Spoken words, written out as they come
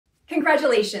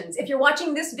Congratulations! If you're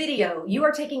watching this video, you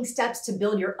are taking steps to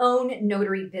build your own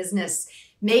notary business.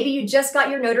 Maybe you just got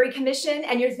your notary commission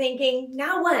and you're thinking,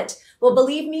 now what? Well,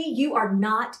 believe me, you are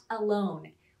not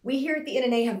alone. We here at the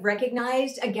NNA have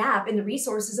recognized a gap in the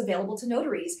resources available to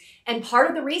notaries. And part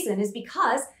of the reason is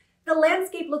because the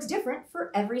landscape looks different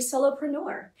for every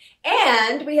solopreneur.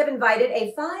 And we have invited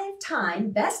a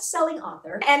 5-time best-selling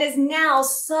author and is now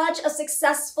such a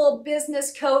successful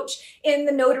business coach in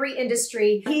the notary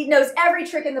industry. He knows every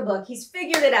trick in the book. He's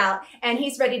figured it out, and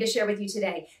he's ready to share with you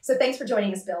today. So thanks for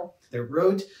joining us, Bill. The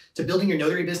road to building your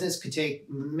notary business could take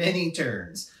many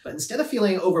turns. But instead of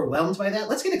feeling overwhelmed by that,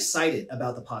 let's get excited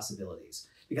about the possibilities,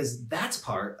 because that's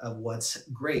part of what's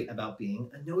great about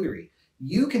being a notary.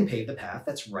 You can pave the path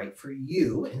that's right for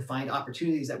you and find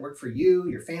opportunities that work for you,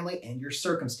 your family, and your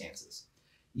circumstances.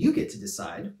 You get to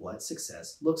decide what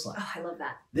success looks like. Oh, I love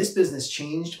that. This business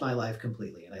changed my life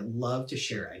completely, and I love to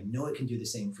share it. I know it can do the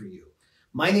same for you.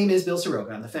 My name is Bill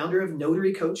Soroka. I'm the founder of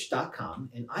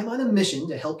NotaryCoach.com, and I'm on a mission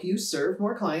to help you serve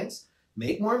more clients,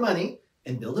 make more money,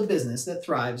 and build a business that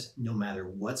thrives no matter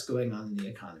what's going on in the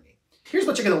economy. Here's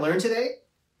what you're going to learn today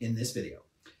in this video.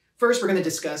 First, we're going to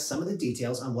discuss some of the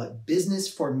details on what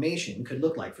business formation could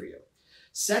look like for you.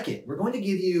 Second, we're going to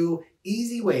give you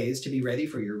easy ways to be ready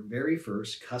for your very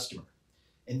first customer.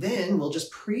 And then we'll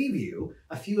just preview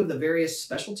a few of the various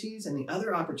specialties and the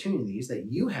other opportunities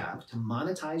that you have to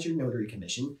monetize your notary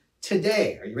commission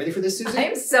today. Are you ready for this, Susan?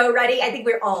 I'm so ready. I think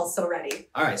we're all so ready.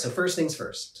 All right, so first things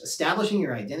first, establishing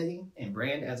your identity and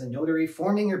brand as a notary,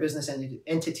 forming your business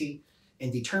entity,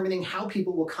 and determining how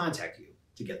people will contact you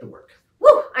to get the work.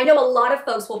 Woo! I know a lot of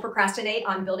folks will procrastinate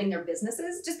on building their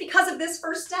businesses just because of this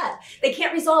first step. They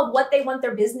can't resolve what they want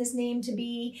their business name to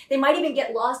be. They might even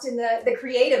get lost in the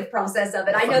creative process of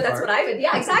it. I know that's what I would.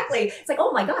 Yeah, exactly. It's like,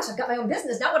 oh my gosh, I've got my own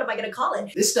business. Now what am I going to call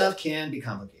it? This stuff can be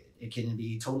complicated. It can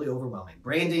be totally overwhelming.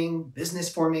 Branding,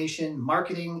 business formation,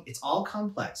 marketing, it's all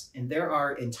complex. And there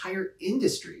are entire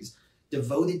industries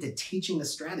devoted to teaching the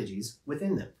strategies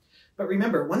within them. But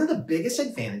remember, one of the biggest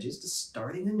advantages to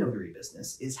starting a notary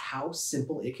business is how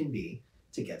simple it can be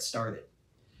to get started.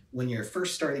 When you're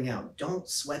first starting out, don't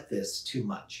sweat this too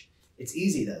much. It's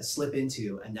easy to slip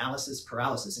into analysis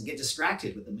paralysis and get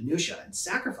distracted with the minutia and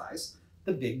sacrifice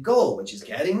the big goal, which is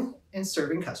getting and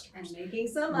serving customers. And making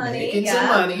some money. Making some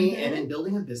money and then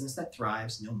building a business that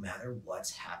thrives no matter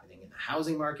what's happening in the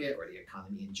housing market or the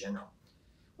economy in general.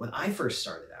 When I first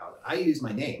started out, I used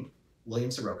my name,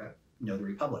 William Soroka,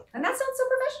 Notary Public. And that sounds so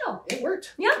professional. It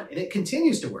worked. Yeah. And it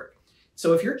continues to work.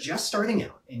 So if you're just starting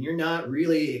out and you're not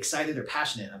really excited or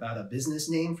passionate about a business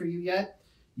name for you yet,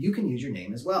 you can use your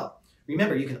name as well.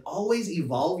 Remember, you can always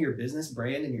evolve your business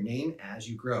brand and your name as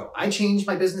you grow. I changed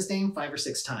my business name 5 or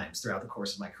 6 times throughout the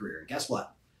course of my career. And guess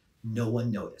what? No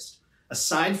one noticed.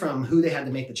 Aside from who they had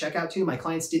to make the check out to, my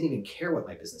clients didn't even care what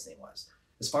my business name was.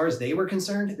 As far as they were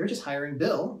concerned, they're just hiring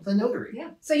Bill, the notary. Yeah.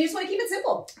 So you just want to keep it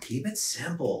simple. Keep it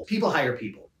simple. People hire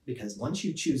people because once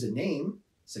you choose a name,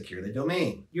 secure the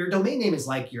domain. Your domain name is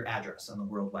like your address on the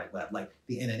World Wide Web. Like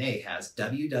the NNA has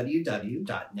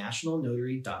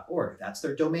www.nationalnotary.org. That's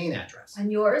their domain address.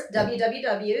 And yours,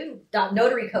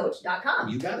 www.notarycoach.com.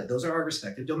 You got it. Those are our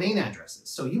respective domain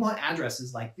addresses. So you want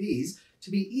addresses like these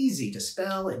to be easy to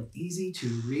spell and easy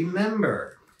to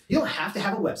remember. You don't have to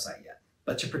have a website yet.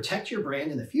 But to protect your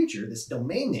brand in the future, this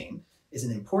domain name is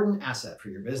an important asset for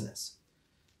your business.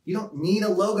 You don't need a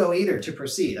logo either to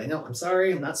proceed. I know, I'm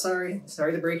not sorry.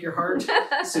 Sorry to break your heart,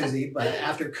 Susie, but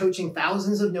after coaching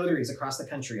thousands of notaries across the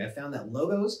country, I found that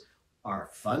logos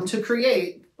are fun to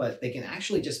create, but they can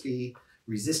actually just be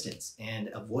resistance and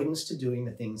avoidance to doing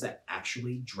the things that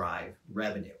actually drive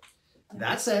revenue.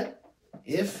 That said,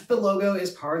 if the logo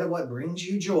is part of what brings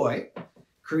you joy,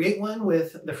 create one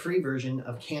with the free version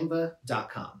of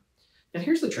canva.com. Now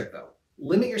here's the trick though.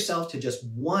 Limit yourself to just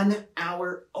 1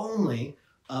 hour only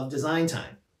of design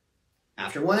time.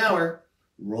 After 1 hour,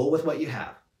 roll with what you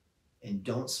have. And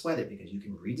don't sweat it because you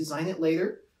can redesign it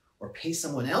later or pay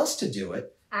someone else to do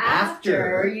it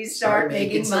after you start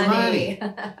making some money.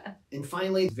 And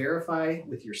finally, verify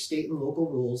with your state and local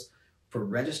rules for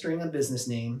registering a business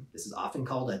name. This is often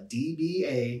called a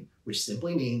DBA, which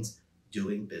simply means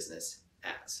doing business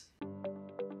as.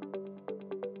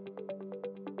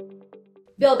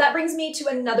 Bill, that brings me to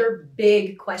another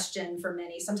big question for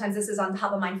many. Sometimes this is on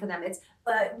top of mind for them. It's,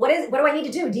 what do I need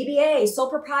to do? DBA, sole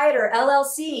proprietor,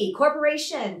 LLC,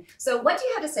 corporation. So what do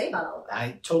you have to say about all of that?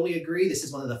 I totally agree. This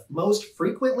is one of the most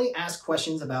frequently asked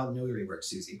questions about notary work,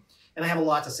 Susie. And I have a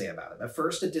lot to say about it. But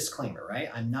first, a disclaimer, right?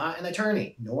 I'm not an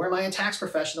attorney, nor am I a tax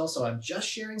professional. So I'm just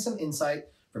sharing some insight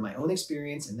from my own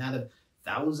experience and that of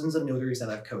thousands of notaries that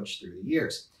I've coached through the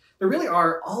years. There really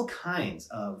are all kinds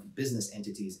of business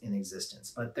entities in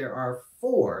existence, but there are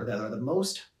 4 that are the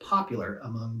most popular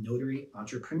among notary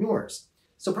entrepreneurs.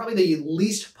 So probably the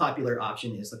least popular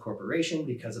option is the corporation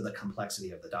because of the complexity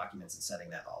of the documents and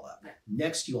setting that all up.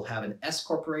 Next, you'll have an S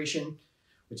corporation,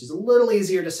 which is a little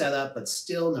easier to set up, but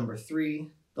still number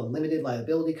 3, the limited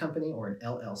liability company or an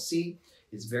LLC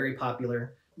is very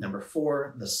popular. Number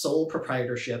 4, the sole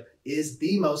proprietorship is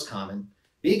the most common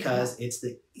because it's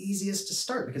the easiest to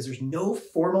start because there's no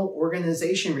formal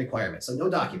organization requirement, so no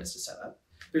documents to set up.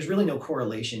 There's really no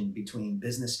correlation between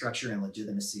business structure and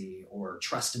legitimacy or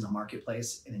trust in the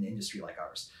marketplace in an industry like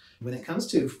ours. When it comes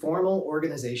to formal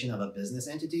organization of a business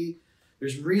entity,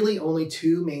 there's really only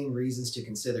 2 main reasons to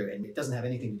consider, and it doesn't have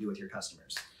anything to do with your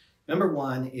customers. Number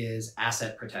 1 is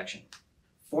asset protection.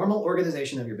 Formal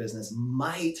organization of your business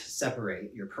might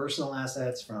separate your personal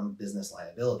assets from business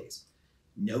liabilities.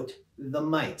 Note the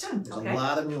might. There's a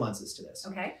lot of nuances to this.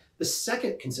 The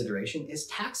second consideration is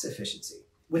tax efficiency.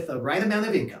 With the right amount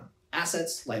of income,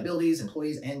 assets, liabilities,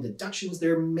 employees, and deductions,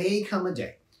 there may come a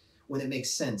day when it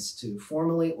makes sense to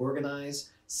formally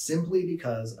organize simply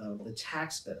because of the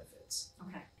tax benefits.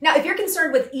 Now, if you're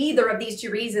concerned with either of these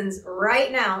 2 reasons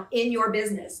right now in your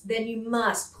business, then you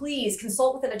must please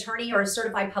consult with an attorney or a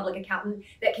certified public accountant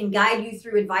that can guide you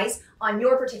through advice on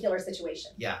your particular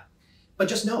situation. Yeah. But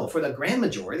just know, for the grand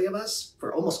majority of us,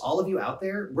 for almost all of you out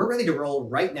there, we're ready to roll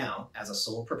right now as a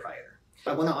sole proprietor.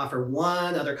 I want to offer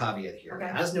one other caveat here.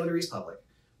 As Notaries Public,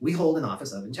 we hold an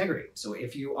office of integrity. So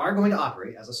if you are going to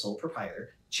operate as a sole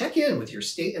proprietor, check in with your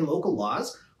state and local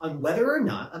laws on whether or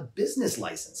not a business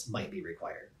license might be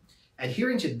required.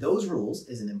 Adhering to those rules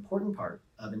is an important part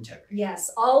of integrity. Yes,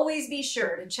 always be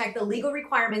sure to check the legal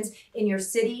requirements in your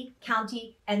city,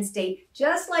 county, and state,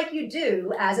 just like you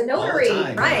do as a notary. All the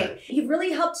time, right. You've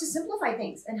really helped to simplify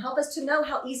things and help us to know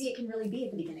how easy it can really be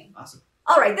at the beginning. Awesome.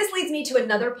 All right, this leads me to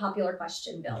another popular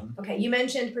question, Bill. Okay, you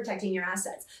mentioned protecting your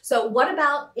assets. So what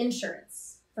about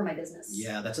insurance for my business?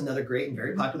 Yeah, that's another great and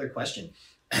very popular question.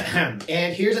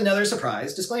 And here's another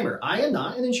surprise disclaimer. I am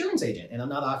not an insurance agent, and I'm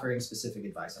not offering specific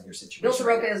advice on your situation. Bill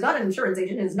Soroka is not an insurance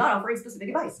agent and is not offering specific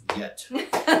advice. Yet.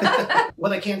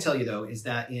 What I can tell you, though, is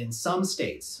that in some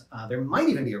states, there might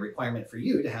even be a requirement for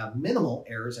you to have minimal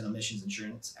errors and omissions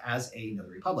insurance as a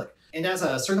notary public. And as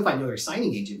a certified notary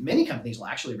signing agent, many companies will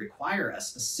actually require a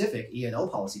specific E&O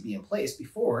policy be in place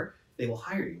before they will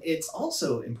hire you. It's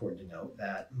also important to note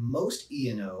that most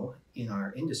E&O in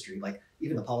our industry, like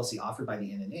even the policy offered by the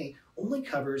NNA, only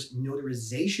covers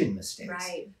notarization mistakes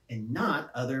and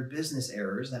not other business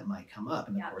errors that might come up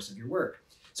in the course of your work.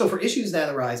 So for issues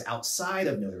that arise outside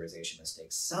of notarization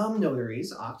mistakes, some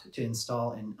notaries opt to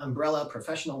install an umbrella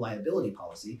professional liability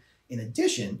policy in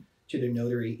addition to their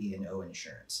notary E&O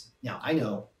insurance. Now, I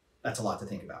know that's a lot to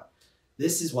think about.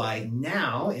 This is why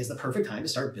now is the perfect time to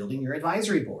start building your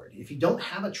advisory board. If you don't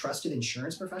have a trusted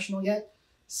insurance professional yet,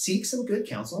 seek some good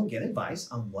counsel and get advice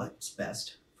on what's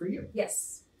best for you.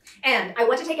 Yes. And I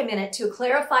want to take a minute to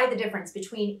clarify the difference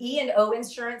between E&O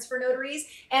insurance for notaries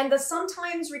and the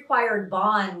sometimes required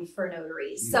bond for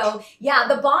notaries. Huge. So yeah,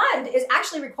 the bond is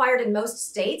actually required in most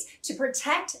states to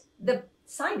protect the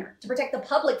signer, to protect the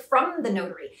public from the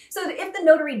notary. So that if the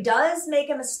notary does make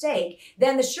a mistake,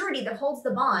 then the surety that holds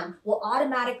the bond will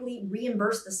automatically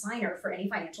reimburse the signer for any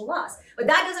financial loss. But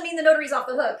that doesn't mean the notary's off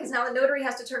the hook, because now the notary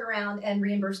has to turn around and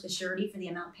reimburse the surety for the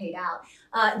amount paid out.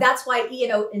 That's why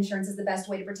E&O insurance is the best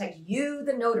way to protect you,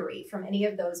 the notary, from any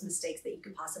of those mistakes that you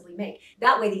could possibly make.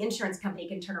 That way the insurance company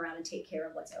can turn around and take care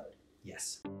of what's owed.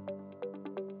 Yes.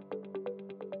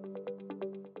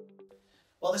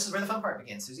 Well, this is where the fun part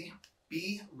begins, Susie.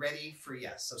 Be ready for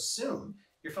yes. So soon,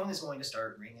 your phone is going to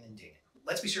start ringing and dinging.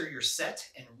 Let's be sure you're set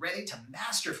and ready to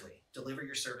masterfully deliver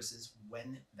your services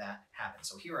when that happens.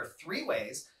 So here are 3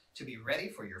 ways to be ready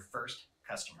for your first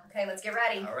customer. Okay, let's get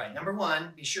ready. All right, number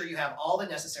 1, be sure you have all the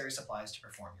necessary supplies to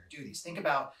perform your duties. Think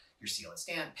about your seal and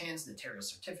stamp, pins, notarial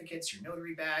certificates, your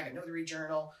notary bag, a notary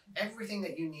journal, everything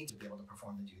that you need to be able to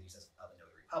perform the duties of a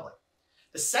notary public.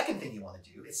 The second thing you want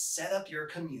to do is set up your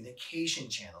communication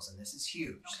channels, and this is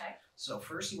huge. Okay. So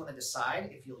first you want to decide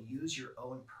if you'll use your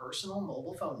own personal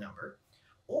mobile phone number,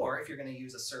 or if you're going to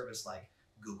use a service like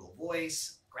Google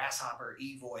Voice, Grasshopper,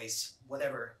 eVoice,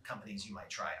 whatever companies you might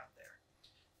try out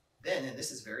there. Then, and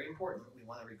this is very important, we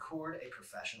want to record a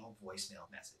professional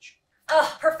voicemail message.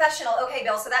 Oh, professional. Okay,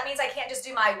 Bill. So that means I can't just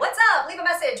do my "what's up, leave a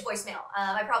message" voicemail.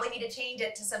 I probably need to change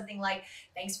it to something like,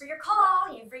 "Thanks for your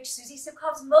call. You've reached Susie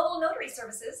Sipkov's mobile notary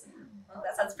services." Well,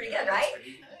 that sounds pretty good, right?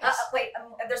 Pretty nice. Wait,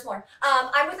 there's more.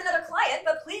 I'm with another client,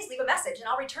 but please leave a message and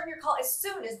I'll return your call as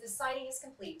soon as the signing is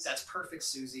complete. That's perfect,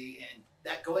 Susie. And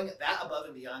that going that above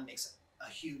and beyond makes a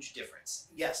huge difference.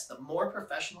 Yes, the more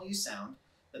professional you sound,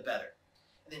 the better.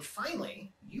 And then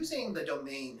finally, using the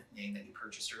domain name that you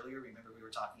purchased earlier, remember we were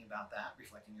talking about that,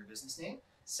 reflecting your business name,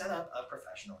 set up a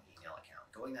professional email account.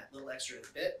 Going that little extra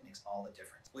bit makes all the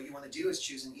difference. What you want to do is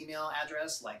choose an email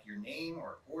address like your name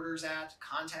or orders at,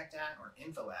 contact at, or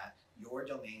info at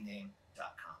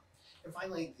yourdomainname.com. And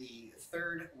finally, the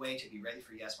third way to be ready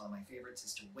for yes, one of my favorites,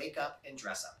 is to wake up and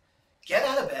dress up. Get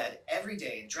out of bed every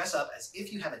day and dress up as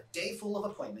if you have a day full of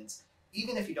appointments,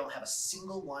 even if you don't have a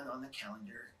single one on the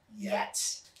calendar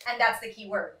yet. And that's the key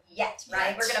word, yet, right?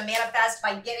 Yet. We're going to manifest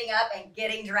by getting up and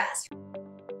getting dressed.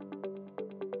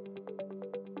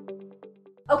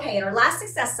 Okay, in our last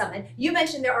Success Summit, you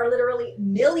mentioned there are literally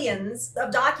millions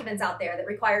of documents out there that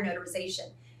require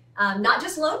notarization. Not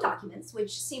just loan documents,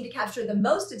 which seem to capture the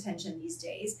most attention these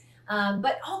days,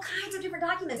 but all kinds of different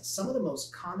documents. Some of the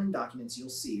most common documents you'll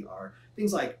see are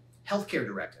things like healthcare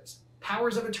directives,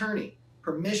 powers of attorney,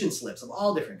 permission slips of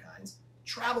all different kinds,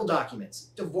 travel documents,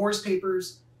 divorce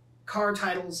papers, car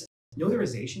titles.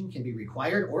 Notarization can be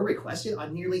required or requested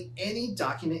on nearly any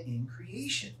document in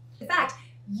creation. In fact,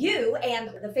 you and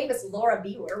the famous Laura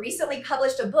Bewer recently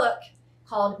published a book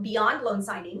called Beyond Loan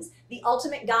Signings, The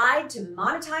Ultimate Guide to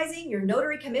Monetizing Your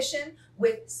Notary Commission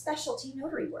with Specialty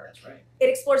Notary Work. That's right. It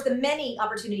explores the many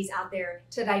opportunities out there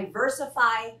to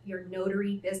diversify your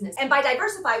notary business. And by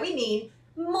diversify, we mean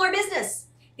more business.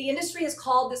 The industry has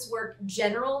called this work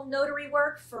general notary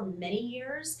work for many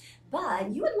years,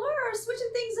 but you and Laura are switching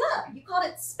things up. You called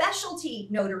it specialty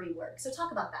notary work. So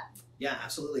talk about that. Yeah,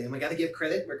 absolutely. And we got to give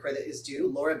credit where credit is due.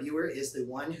 Laura Bewer is the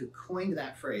one who coined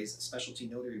that phrase, specialty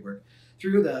notary work.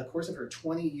 Through the course of her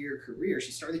 20-year career,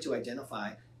 she started to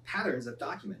identify patterns of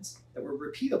documents that were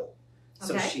repeatable.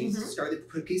 So she started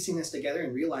piecing this together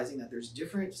and realizing that there's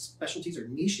different specialties or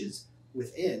niches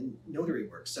within notary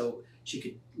work. So she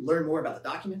could learn more about the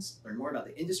documents, learn more about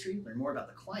the industry, learn more about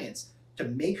the clients to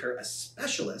make her a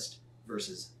specialist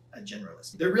versus a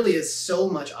generalist. There really is so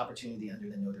much opportunity under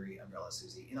the notary umbrella,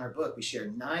 Susie. In our book, we share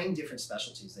 9 different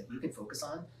specialties that you can focus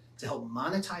on to help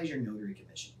monetize your notary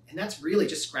commission. And that's really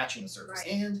just scratching the surface.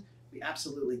 Right. And we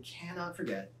absolutely cannot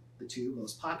forget the 2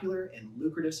 most popular and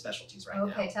lucrative specialties right now.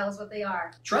 Okay, tell us what they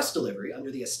are. Trust delivery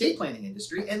under the estate planning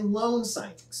industry and loan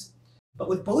signings. But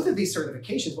with both of these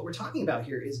certifications, what we're talking about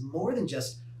here is more than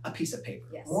just a piece of paper,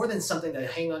 more than something to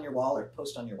hang on your wall or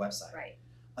post on your website. Right.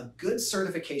 A good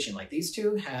certification like these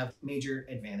 2 have major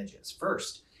advantages.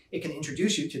 First, it can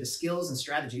introduce you to the skills and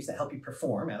strategies that help you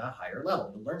perform at a higher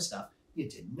level. You'll learn stuff you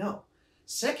didn't know.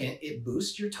 Second, it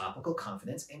boosts your topical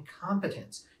confidence and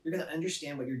competence. You're going to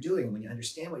understand what you're doing. And when you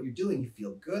understand what you're doing, you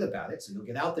feel good about it, so you'll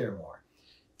get out there more.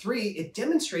 3, it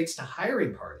demonstrates to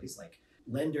hiring parties like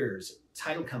lenders,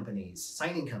 title companies,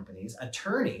 signing companies,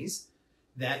 attorneys,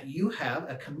 that you have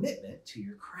a commitment to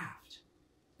your craft.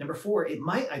 Number 4, it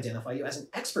might identify you as an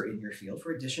expert in your field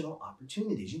for additional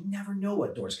opportunities. You never know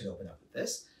what doors could open up with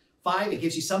this. 5, it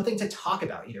gives you something to talk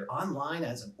about, either online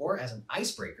or as an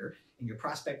icebreaker in your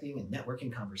prospecting and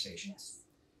networking conversations.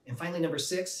 And finally, number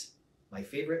 6, my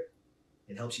favorite,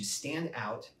 it helps you stand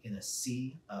out in a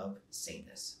sea of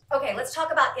sameness. Okay, let's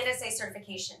talk about NSA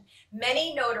certification.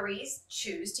 Many notaries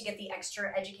choose to get the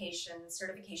extra education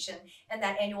certification and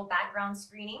that annual background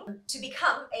screening to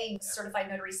become a certified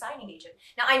notary signing agent.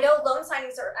 Now, I know loan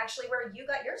signings are actually where you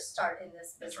got your start in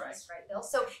this business, right, Bill?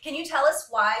 So can you tell us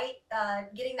why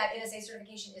getting that NSA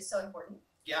certification is so important?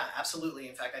 Yeah, absolutely.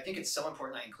 In fact, I think it's so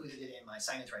important. I included it in my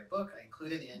Sign and Thrive book. I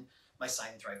included it in my Sign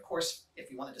and Thrive course,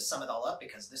 if you wanted to sum it all up,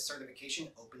 because this certification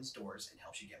opens doors and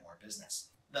helps you get more business.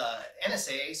 The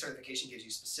NSA certification gives you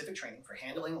specific training for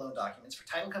handling loan documents for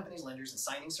title companies, lenders, and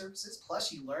signing services.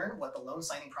 Plus, you learn what the loan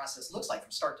signing process looks like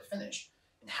from start to finish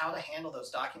and how to handle those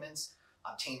documents,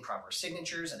 obtain proper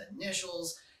signatures and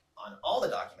initials on all the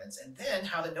documents, and then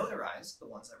how to notarize the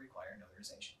ones that require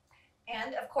notarization.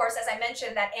 And of course, as I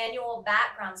mentioned, that annual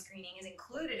background screening is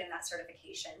included in that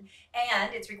certification,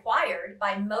 and it's required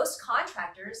by most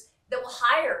contractors that will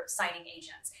hire signing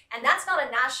agents. And that's not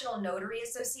a National Notary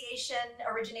Association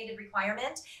originated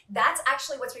requirement. That's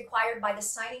actually what's required by the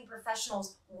Signing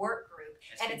Professionals Work Group.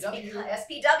 SPW. And it's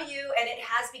SPW, and it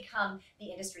has become the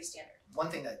industry standard. One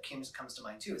thing that comes to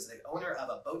mind too is the owner of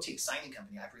a boutique signing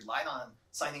company. I've relied on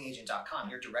signingagent.com,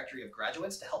 your directory of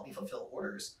graduates, to help me fulfill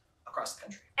orders across the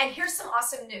country. And here's some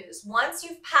awesome news. Once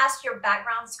you've passed your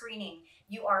background screening,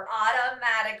 you are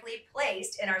automatically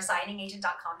placed in our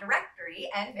signingagent.com directory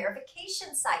and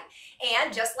verification site.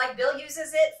 And just like Bill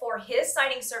uses it for his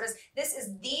signing service, this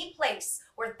is the place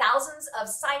where thousands of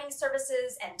signing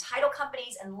services and title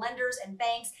companies and lenders and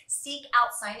banks seek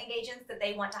out signing agents that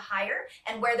they want to hire,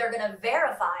 and where they're going to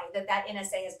verify that that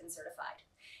NSA has been certified.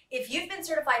 If you've been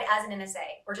certified as an NSA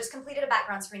or just completed a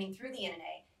background screening through the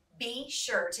NNA, be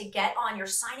sure to get on your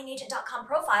signingagent.com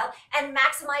profile and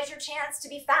maximize your chance to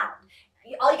be found.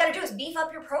 All you got to do is beef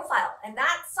up your profile, and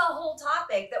that's a whole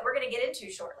topic that we're going to get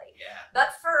into shortly. Yeah. But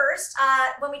first,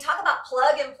 when we talk about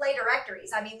plug and play directories,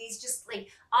 I mean these just like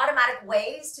automatic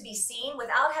ways to be seen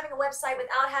without having a website,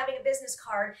 without having a business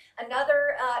card.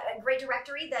 Another great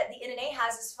directory that the NNA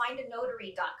has is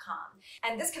findanotary.com,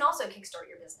 and this can also kickstart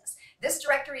your business. This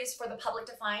directory is for the public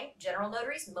to find general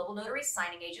notaries, mobile notaries,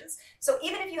 signing agents. So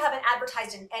even if you haven't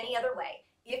advertised in any other way,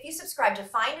 if you subscribe to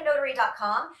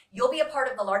findanotary.com, you'll be a part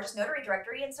of the largest notary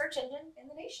directory and search engine in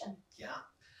the nation. Yeah.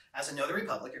 As a notary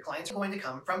public, your clients are going to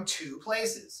come from two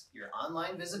places: your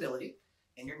online visibility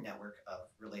and your network of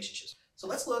relationships. So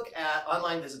let's look at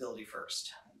online visibility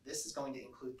first. This is going to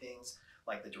include things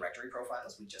like the directory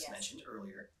profiles we just mentioned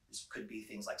earlier. This could be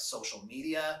things like social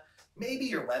media, maybe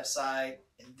your website,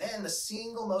 and then the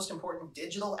single most important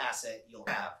digital asset you'll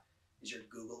have is your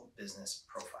Google business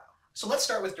profile. So let's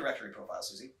start with directory profile,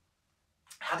 Susie.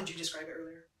 How did you describe it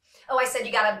earlier? Oh, I said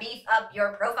you got to beef up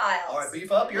your profiles. All right,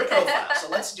 beef up your profile. So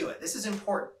let's do it. This is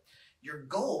important. Your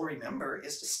goal, remember,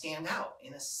 is to stand out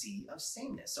in a sea of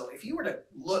sameness. So if you were to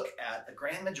look at the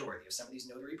grand majority of some of these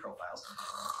notary profiles,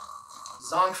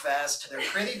 zonkfest, they're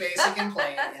pretty basic and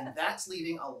plain, and that's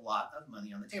leaving a lot of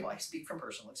money on the table. I speak from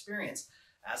personal experience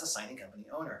as a signing company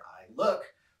owner. I look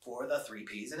for the 3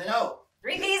 P's and an O.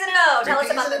 3 P's and an O. Tell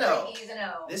us about the 3 P's and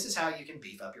O. This is how you can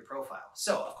beef up your profile.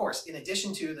 So, of course, in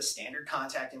addition to the standard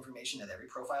contact information that every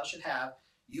profile should have,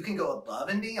 you can go above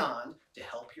and beyond to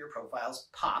help your profiles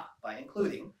pop by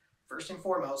including, first and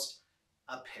foremost,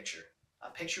 a picture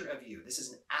of you. This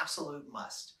is an absolute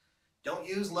must. Don't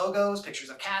use logos,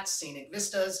 pictures of cats, scenic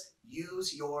vistas.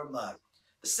 Use your mug.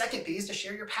 The second P is to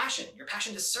share your passion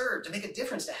to serve, to make a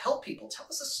difference, to help people. Tell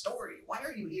us a story. Why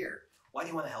are you here? Why do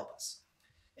you want to help us?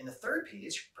 And the third P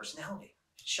is your personality.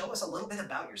 Show us a little bit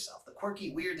about yourself, the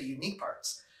quirky, weird, the unique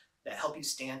parts that help you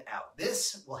stand out.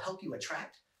 This will help you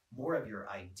attract more of your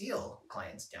ideal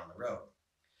clients down the road.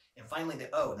 And finally, the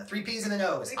O, and the 3 P's and an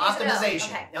O is optimization.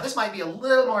 Okay. Now, this might be a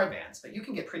little more advanced, but you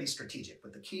can get pretty strategic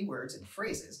with the keywords and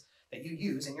phrases that you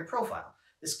use in your profile.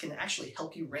 This can actually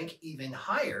help you rank even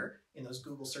higher in those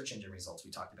Google search engine results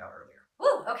we talked about earlier.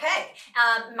 Ooh, okay.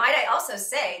 Might I also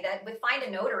say that with Find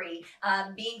a Notary,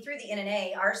 being through the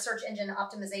NNA, our search engine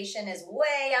optimization is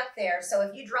way up there. So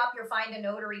if you drop your Find a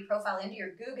Notary profile into your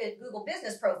Google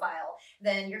business profile,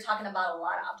 then you're talking about a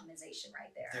lot of optimization right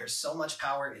there. There's so much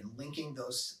power in linking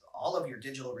all of your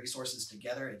digital resources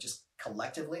together. It just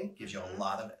collectively gives you a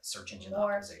lot of search engine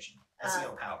optimization.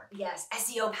 SEO power. Yes,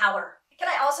 SEO power. Can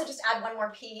I also just add one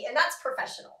more P, and that's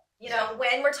professional. You know,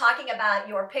 when we're talking about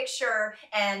your picture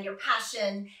and your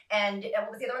passion and what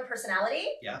was the other one, personality?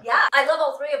 Yeah. Yeah, I love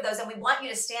all 3 of those, and we want you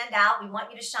to stand out, we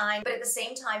want you to shine, but at the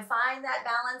same time, find that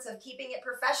balance of keeping it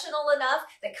professional enough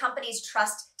that companies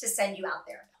trust to send you out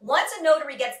there. Once a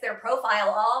notary gets their profile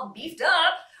all beefed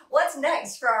up, what's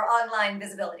next for our online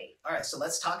visibility? All right, so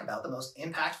let's talk about the most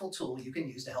impactful tool you can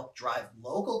use to help drive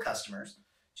local customers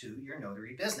to your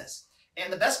notary business.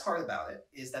 And the best part about it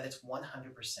is that it's 100%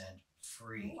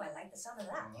 free. Ooh, I like the sound of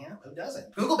that. Yeah, who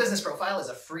doesn't? Google Business Profile is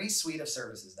a free suite of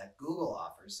services that Google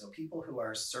offers, so people who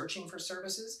are searching for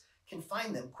services can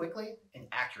find them quickly and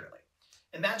accurately.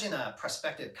 Imagine a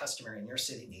prospective customer in your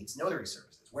city needs notary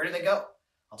services. Where do they go?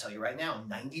 I'll tell you right now,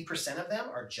 90% of them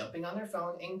are jumping on their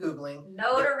phone and Googling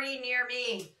notary near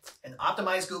me. An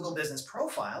optimized Google Business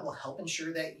Profile will help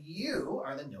ensure that you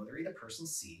are the notary the person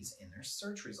sees in their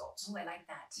search results. Oh, I like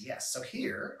that. Yes, so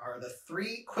here are the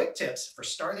 3 quick tips for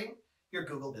starting your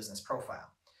Google Business Profile.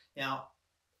 Now,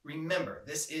 remember,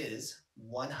 this is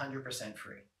 100%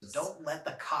 free. Don't let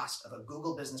the cost of a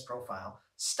Google Business Profile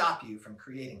stop you from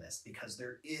creating this, because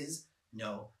there is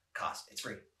no cost. It's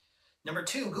free. Number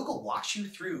 2, Google walks you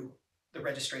through the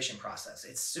registration process.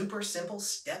 It's super simple,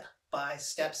 step by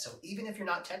step. So even if you're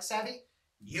not tech savvy,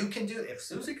 you can do it. If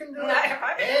Susie can do it,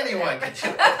 anyone can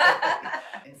do it.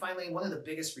 And finally, one of the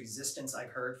biggest resistance I've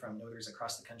heard from notaries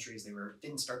across the country is they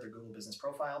didn't start their Google Business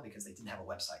Profile because they didn't have a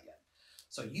website yet.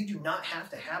 So you do not have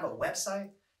to have a website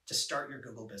to start your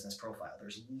Google Business Profile.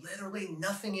 There's literally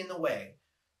nothing in the way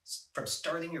from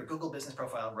starting your Google Business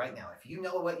Profile right now. If you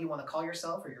know what you want to call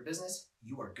yourself or your business,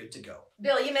 you are good to go.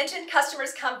 Bill, you mentioned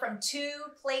customers come from 2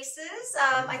 places.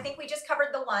 I think we just covered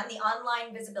the one, the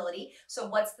online visibility. So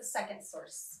what's the second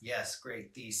source? Yes,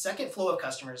 great. The second flow of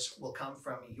customers will come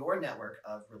from your network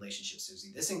of relationships,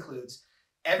 Susie. This includes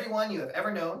everyone you have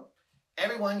ever known,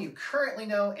 everyone you currently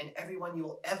know, and everyone you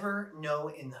will ever know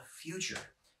in the future.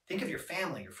 Think of your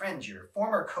family, your friends, your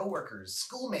former coworkers,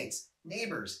 schoolmates,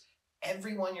 neighbors.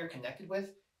 Everyone you're connected with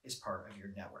is part of your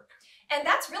network. And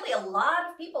that's really a lot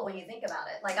of people when you think about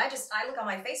it. Like I look on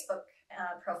my Facebook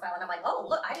profile and I'm like, oh,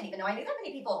 look, I didn't even know I knew that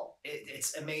many people.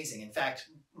 It's amazing. In fact,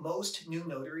 most new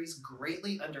notaries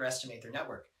greatly underestimate their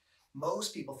network.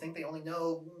 Most people think they only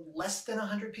know less than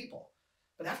 100 people.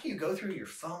 But after you go through your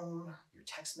phone, your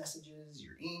text messages,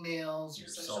 your emails, your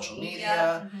social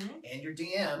media, and your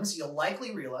DMs, you'll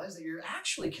likely realize that you're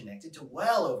actually connected to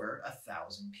well over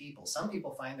 1,000 people. Some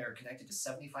people find they're connected to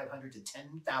 7,500 to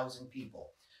 10,000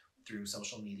 people through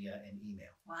social media and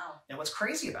email. Wow. Now, what's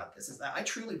crazy about this is that I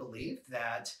truly believe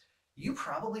that you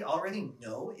probably already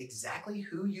know exactly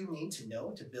who you need to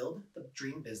know to build the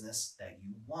dream business that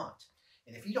you want.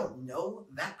 And if you don't know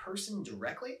that person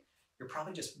directly, you're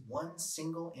probably just one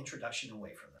single introduction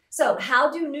away from them. So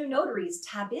how do new notaries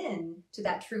tap in to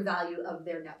that true value of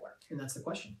their network? And that's the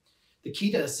question. The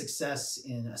key to success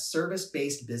in a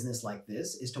service-based business like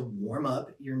this is to warm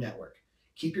up your network.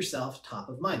 Keep yourself top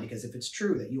of mind, because if it's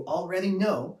true that you already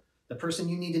know the person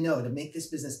you need to know to make this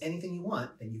business anything you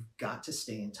want, then you've got to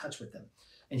stay in touch with them.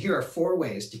 And here are 4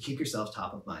 ways to keep yourself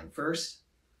top of mind. First,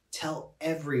 tell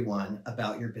everyone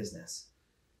about your business.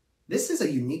 This is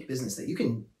a unique business that you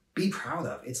can be proud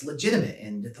of. It's legitimate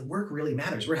and the work really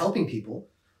matters. We're helping people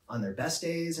on their best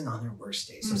days and on their worst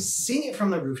days. So sing it from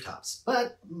the rooftops,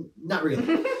 but not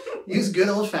really. Use good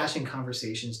old-fashioned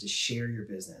conversations to share your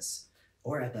business.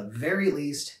 Or at the very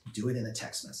least, do it in a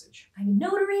text message. I'm a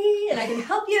notary and I can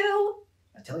help you.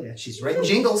 I tell you, she's writing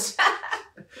jingles.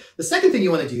 The second thing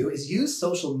you want to do is use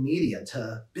social media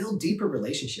to build deeper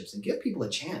relationships and give people a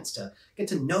chance to get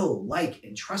to know, like,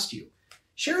 and trust you.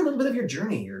 Share a little bit of your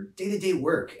journey, your day-to-day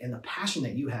work, and the passion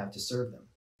that you have to serve them.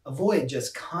 Avoid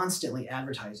just constantly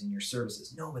advertising your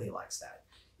services. Nobody likes that.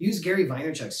 Use Gary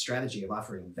Vaynerchuk's strategy of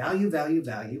offering value, value,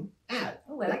 value, add.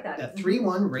 Oh, I like that. That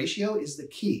 3-1 ratio is the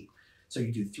key. So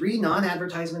you do 3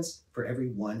 non-advertisements for every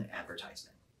 1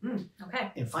 advertisement.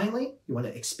 Okay. And finally, you want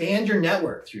to expand your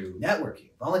network through networking,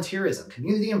 volunteerism,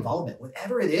 community involvement,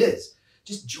 whatever it is.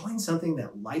 Just join something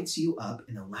that lights you up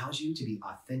and allows you to be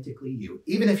authentically you,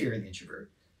 even if you're an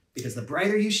introvert, because the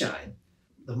brighter you shine,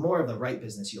 the more of the right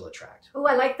business you'll attract. Oh,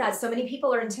 I like that. So many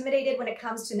people are intimidated when it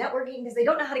comes to networking because they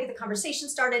don't know how to get the conversation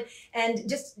started, and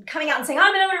just coming out and saying,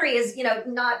 I'm a notary is,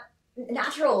 not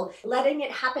natural. Letting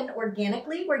it happen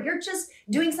organically where you're just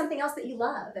doing something else that you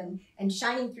love and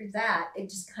shining through that, it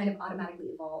just kind of automatically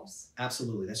evolves.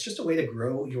 Absolutely. That's just a way to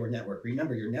grow your network.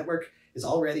 Remember, your network is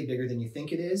already bigger than you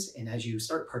think it is. And as you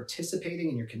start participating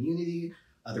in your community,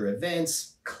 other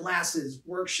events, classes,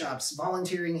 workshops,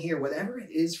 volunteering here, whatever it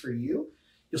is for you,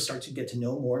 you'll start to get to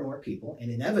know more and more people.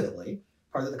 And inevitably,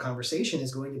 part of the conversation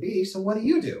is going to be, so what do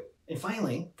you do? And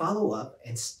finally, follow up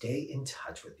and stay in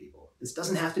touch with people. This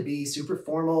doesn't have to be super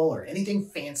formal or anything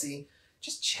fancy.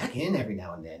 Just check in every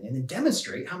now and then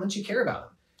demonstrate how much you care about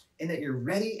them and that you're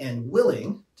ready and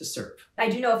willing to serve. I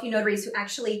do know a few notaries who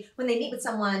actually, when they meet with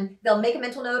someone, they'll make a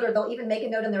mental note or they'll even make a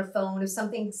note on their phone of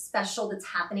something special that's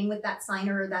happening with that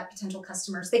signer or that potential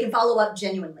customer, so they can follow up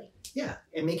genuinely. Yeah,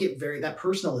 and make it that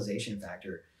personalization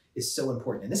factor is so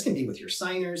important. And this can be with your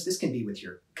signers, this can be with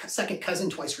your second cousin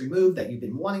twice removed that you've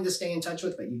been wanting to stay in touch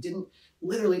with, but you didn't.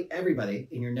 Literally everybody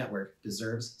in your network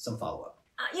deserves some follow-up.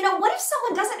 What if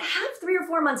someone doesn't have 3 or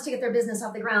 4 months to get their business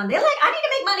off the ground? They're like, I need to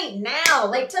make money now,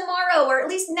 like tomorrow, or at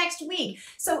least next week.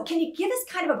 So can you give us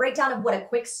kind of a breakdown of what a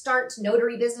quick start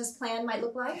notary business plan might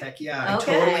look like? Heck yeah, I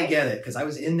totally get it, because I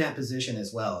was in that position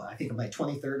as well. I think my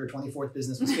 23rd or 24th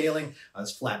business was failing. I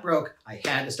was flat broke. I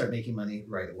had to start making money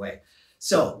right away.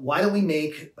 So why don't we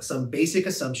make some basic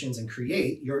assumptions and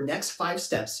create your next 5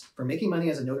 steps for making money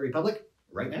as a notary public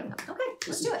right now. Okay,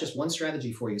 this is just one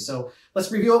strategy for you. So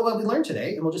let's review what we learned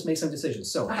today and we'll just make some decisions.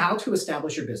 So how to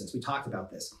establish your business. We talked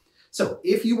about this. So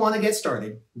if you want to get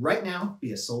started right now,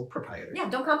 be a sole proprietor. Yeah,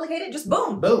 don't complicate it. Just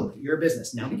boom. Boom, you're a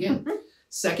business. Now begin.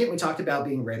 Second, we talked about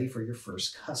being ready for your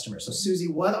first customer. So Susie,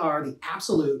 what are the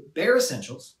absolute bare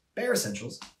essentials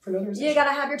for notarization? You got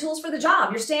to have your tools for the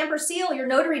job, your stamp or seal, your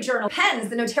notary journal, pens,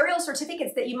 the notarial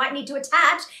certificates that you might need to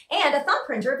attach, and a thumb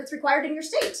printer if it's required in your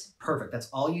state. Perfect. That's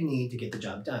all you need to get the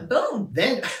job done. Boom.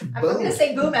 Then, I'm going to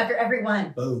say boom after every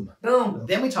one. Boom. Boom.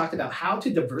 Then we talked about how to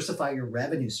diversify your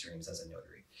revenue streams as a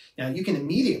notary. Now, you can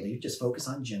immediately just focus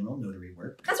on general notary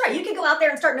work. That's right. You can go out there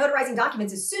and start notarizing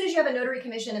documents as soon as you have a notary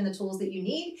commission and the tools that you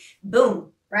need.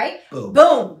 Boom. Right? Boom.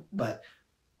 Boom. But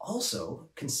also,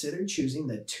 consider choosing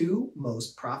the 2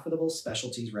 most profitable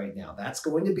specialties right now. That's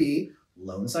going to be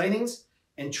loan signings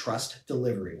and trust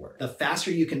delivery work. The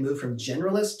faster you can move from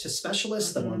generalist to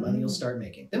specialist, the more money you'll start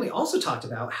making. Then we also talked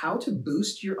about how to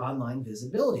boost your online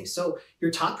visibility. So your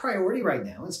top priority right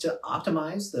now is to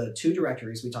optimize the 2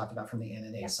 directories we talked about from the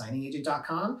NNA,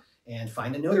 signingagent.com and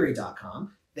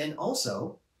findanotary.com. Then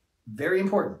also, very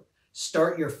important,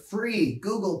 start your free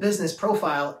Google business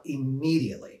profile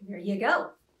immediately. There you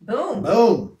go. Boom.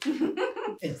 Boom.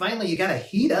 And finally, you got to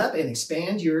heat up and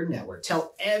expand your network.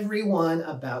 Tell everyone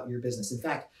about your business. In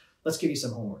fact, let's give you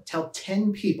some homework. Tell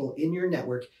 10 people in your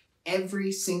network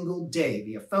every single day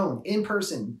via phone, in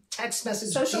person, text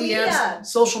message, DMs,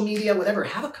 social media, whatever.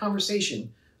 Have a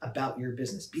conversation about your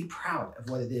business. Be proud of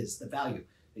what it is, the value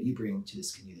that you bring to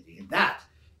this community. And that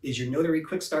is your Notary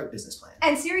Quick Start business plan.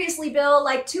 And seriously, Bill,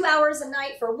 like 2 hours a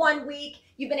night for 1 week,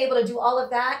 you've been able to do all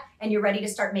of that and you're ready to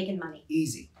start making money.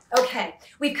 Easy. Okay,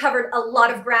 we've covered a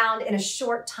lot of ground in a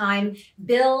short time.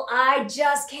 Bill, I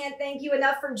just can't thank you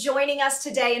enough for joining us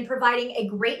today and providing a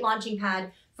great launching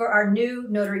pad for our new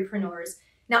Notarypreneurs.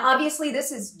 Now, obviously,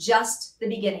 this is just the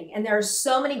beginning, and there are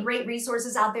so many great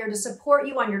resources out there to support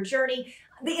you on your journey.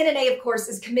 The NNA, of course,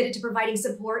 is committed to providing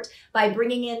support by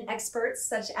bringing in experts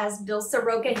such as Bill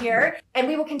Soroka here, and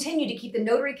we will continue to keep the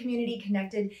notary community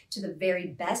connected to the very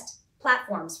best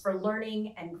platforms for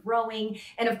learning and growing.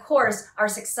 And of course, our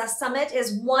Success Summit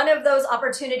is one of those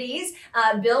opportunities.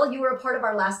 Bill, you were a part of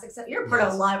our last Success. You're a part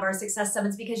of a lot of our Success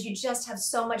Summits because you just have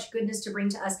so much goodness to bring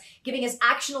to us, giving us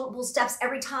actionable steps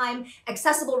every time,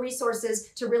 accessible resources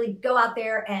to really go out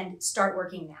there and start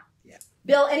working now. Yeah.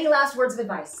 Bill, any last words of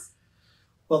advice?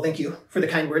 Well, thank you for the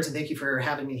kind words and thank you for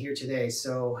having me here today.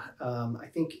 So I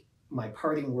think my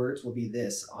parting words will be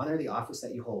this: honor the office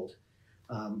that you hold.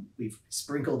 We've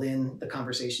sprinkled in the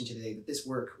conversation today that this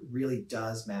work really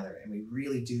does matter, and we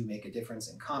really do make a difference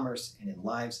in commerce and in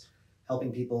lives,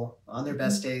 helping people on their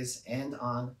best days and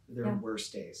on their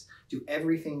worst days. Do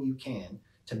everything you can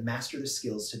to master the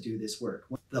skills to do this work.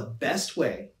 The best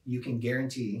way you can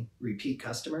guarantee repeat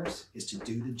customers is to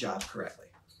do the job correctly.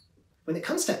 When it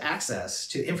comes to access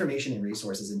to information and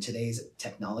resources in today's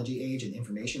technology age and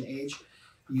information age,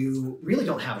 you really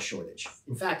don't have a shortage.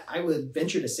 In fact, I would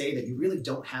venture to say that you really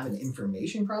don't have an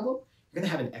information problem. You're going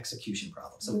to have an execution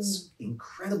problem. So it's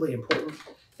incredibly important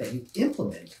that you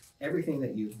implement everything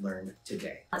that you've learned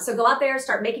today. So go out there,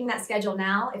 start making that schedule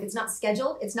now. If it's not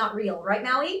scheduled, it's not real. Right,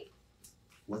 Maui?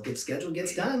 What gets scheduled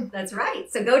gets done. That's right.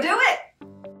 So go do it.